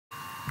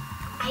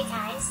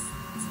Hi guys.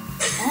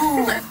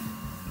 Oh.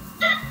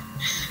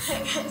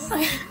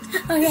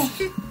 Okay.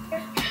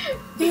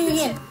 Do it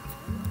again.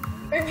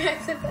 We're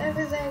back with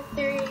episode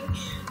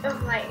 3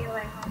 of Light Your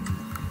Way Home.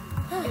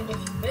 And if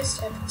you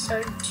missed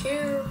episode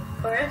 2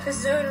 or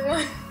episode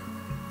 1,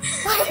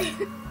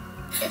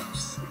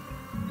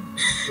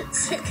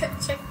 so go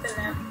check them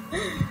out.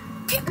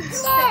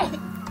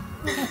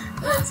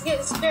 Let's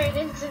get straight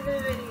into the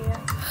video.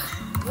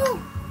 Whoa,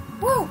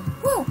 whoa,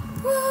 whoa,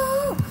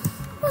 whoa, whoa.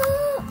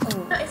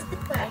 Oh, it's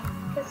this way.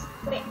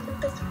 Wait,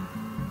 this way.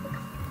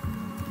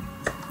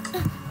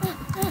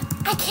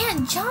 I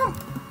can't jump.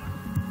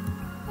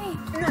 Wait.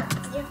 No,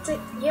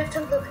 you have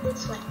to look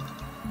this way.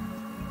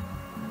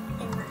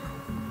 And run.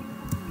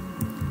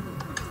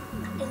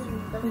 And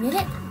then look. We did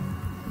it.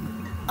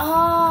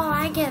 Oh,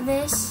 I get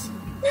this.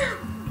 No.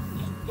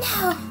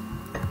 No.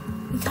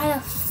 We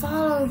gotta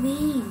follow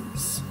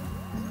these.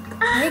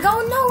 They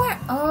go nowhere.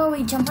 Oh,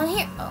 we jump on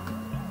here. Oh.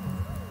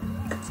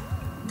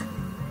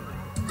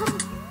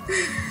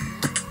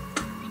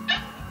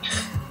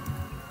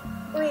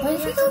 Wait, What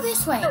if we go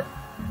this way? No,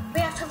 we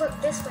have to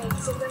look this way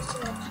because it goes to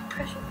the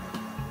pressure.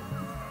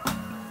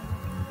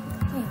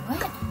 Wait,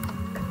 what?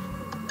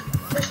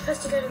 We're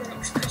supposed to go to the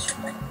next pressure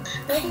plate.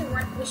 Maybe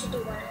we should do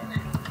one at a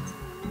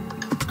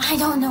time. I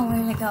don't know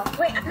where to go.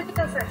 Wait, I'm gonna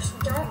go first.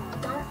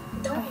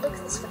 Don't look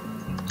this way.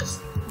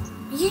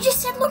 You just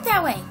said look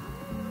that way.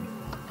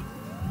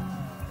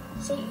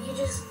 See, you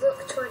just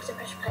look towards the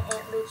pressure plate and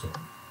it leads you.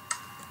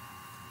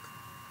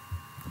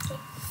 Okay.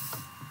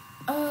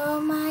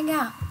 Oh my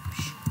gosh.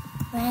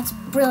 That's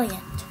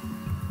brilliant.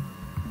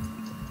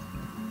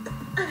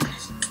 Oh my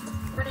gosh.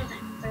 What is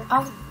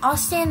that? I'll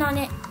stand on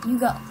it. You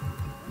go.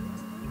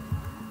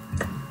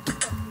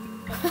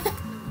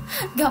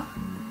 Go.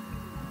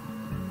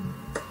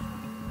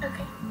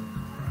 Okay.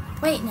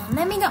 Wait, no,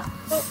 let me go.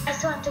 Wait, I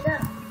still have to go.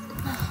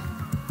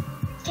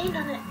 Stand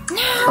on it.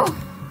 No!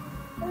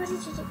 What did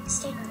you do?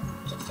 Stand on it.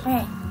 Keep Okay.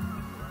 standing.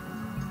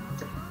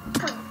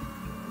 Oh.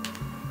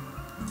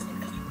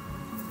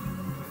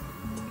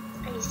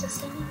 Okay. Are you still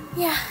standing?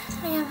 Yeah,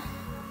 I am.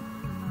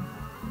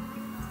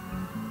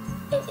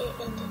 It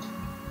ended.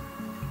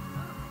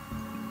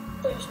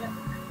 There's no.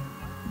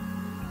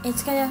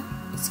 It's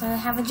gonna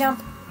have a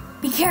jump.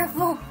 Be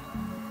careful.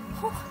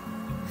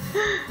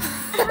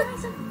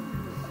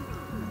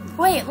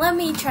 Wait, let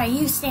me try.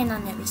 You stand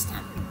on it this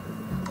time.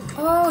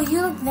 Oh,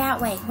 you look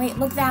that way. Wait,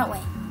 look that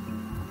way.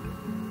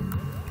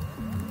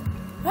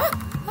 Ah,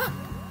 ah.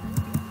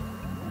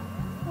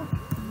 Oh,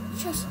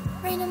 just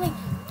randomly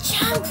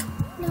jump.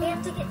 We No,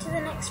 have to get to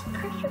the next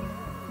pressure.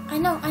 I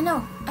know.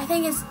 I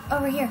think it's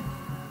over here.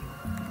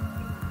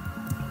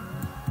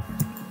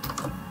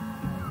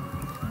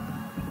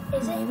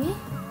 Is it? Maybe.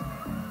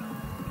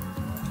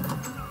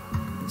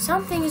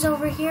 Something is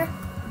over here.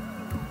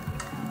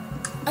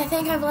 I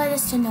think I've led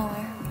us to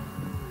nowhere.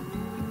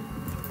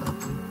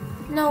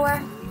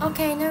 Nowhere.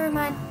 Okay, never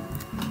mind.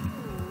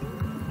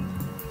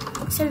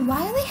 So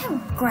why do they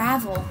have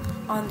gravel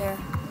on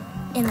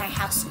in their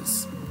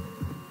houses?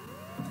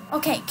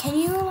 Okay, can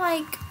you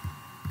let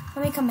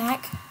me come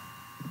back?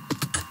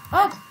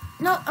 Oh,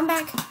 no, I'm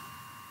back.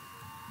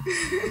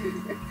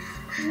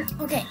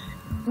 Okay,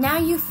 now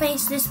you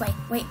face this way.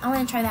 Wait, I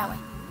want to try that way.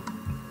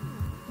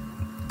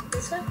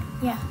 This way?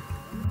 Yeah.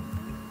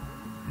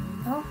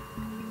 Oh,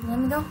 let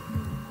me go.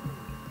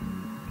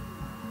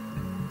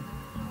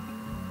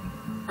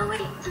 Oh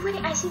wait,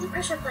 I see the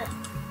pressure plate.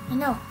 I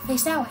know,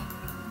 face that way.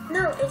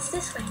 No, it's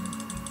this way.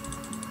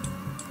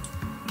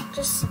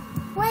 Just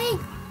Wait.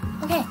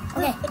 Okay.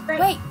 it's right.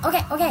 Wait.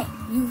 Okay.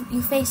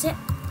 You face it.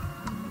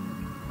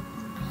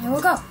 I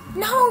will go.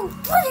 No!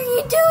 What are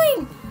you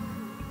doing?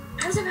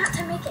 I was about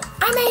to make it.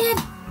 I made it.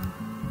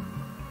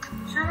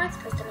 How am I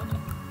supposed to make it?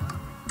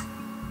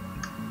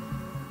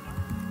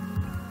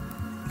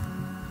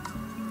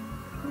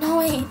 No,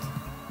 wait.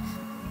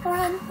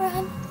 Run.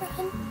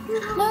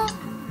 No.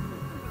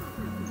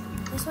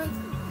 This way.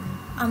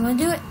 I'm gonna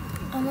do it.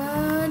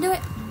 No.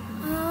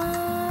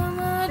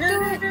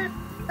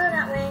 Go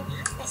that way.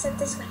 I said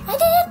this way. I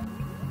did it.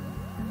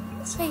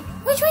 This way. Wait,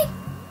 which way?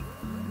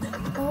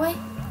 Go away.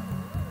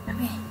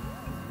 Okay.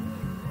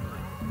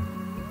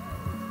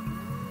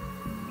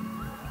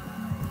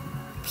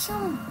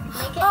 Pew.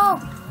 Make it. Oh,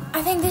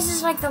 I think this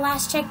is like the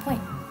last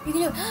checkpoint. You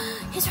can do it.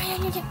 It's right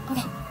on your tip.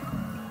 Okay.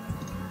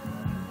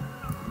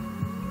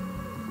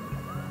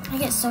 I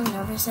get so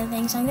nervous at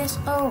things like this.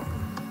 Oh,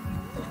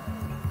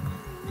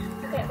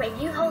 Okay, wait,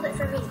 you hold it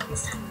for me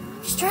this time.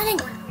 just running.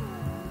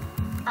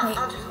 I'll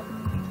just hold it.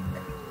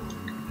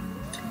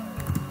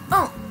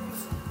 Oh,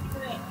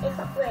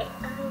 Wait,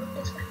 I'm gonna look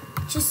this way.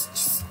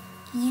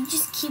 you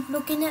just keep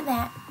looking at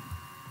that.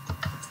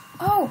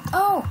 Oh,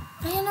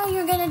 I didn't know you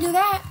were gonna do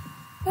that.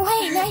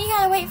 Wait, now you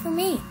gotta wait for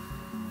me.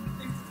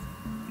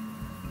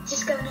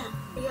 Just go now.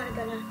 You gotta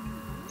go now.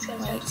 It's gonna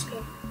start Wait.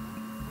 disappearing.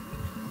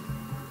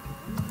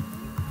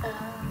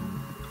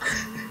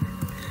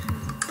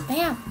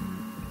 Bam.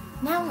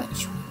 Now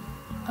which way?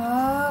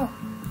 Oh,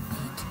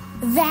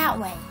 wait. That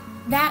way.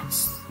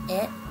 That's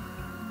it.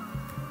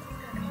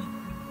 Okay.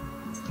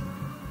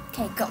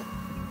 Okay, go.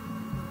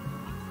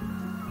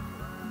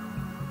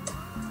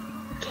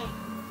 Okay.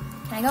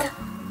 Can I go?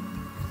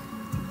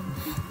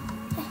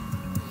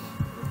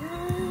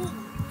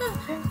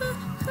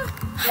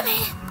 I'm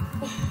in.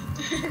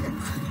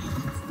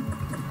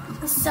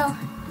 So,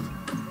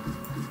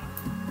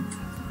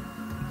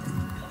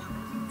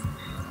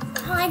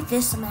 I like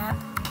this map.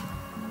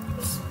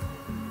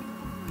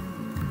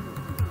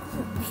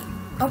 Oh, wait.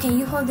 Okay,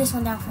 you hold this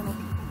one down for me.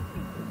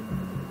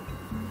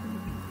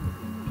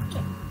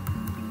 Okay.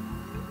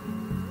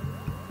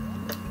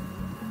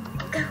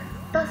 Go,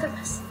 both of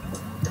us.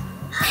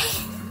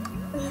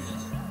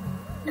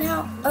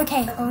 Now,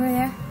 okay, over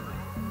there.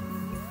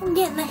 I'm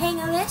getting the hang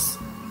of this.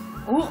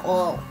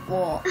 Oh.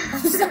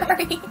 I'm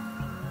sorry.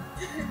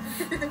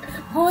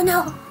 Oh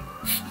no,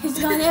 it's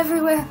gone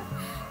everywhere.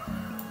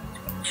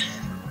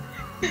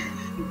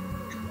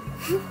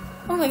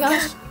 Oh my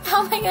gosh,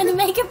 how am I going to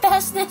make it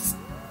past this?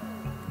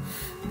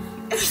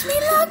 Wish me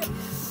luck.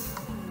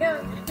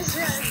 Go, just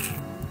run.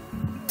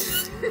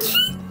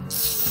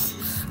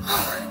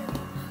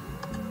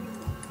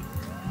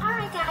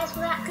 Alright guys,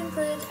 well that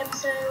concludes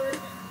episode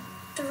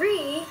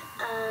 3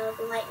 of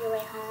Light Your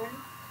Way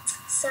Home.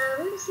 So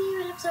we will see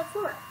you in episode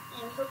 4,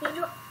 and we hope you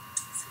enjoy.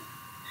 So,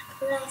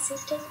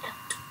 Sistas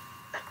out.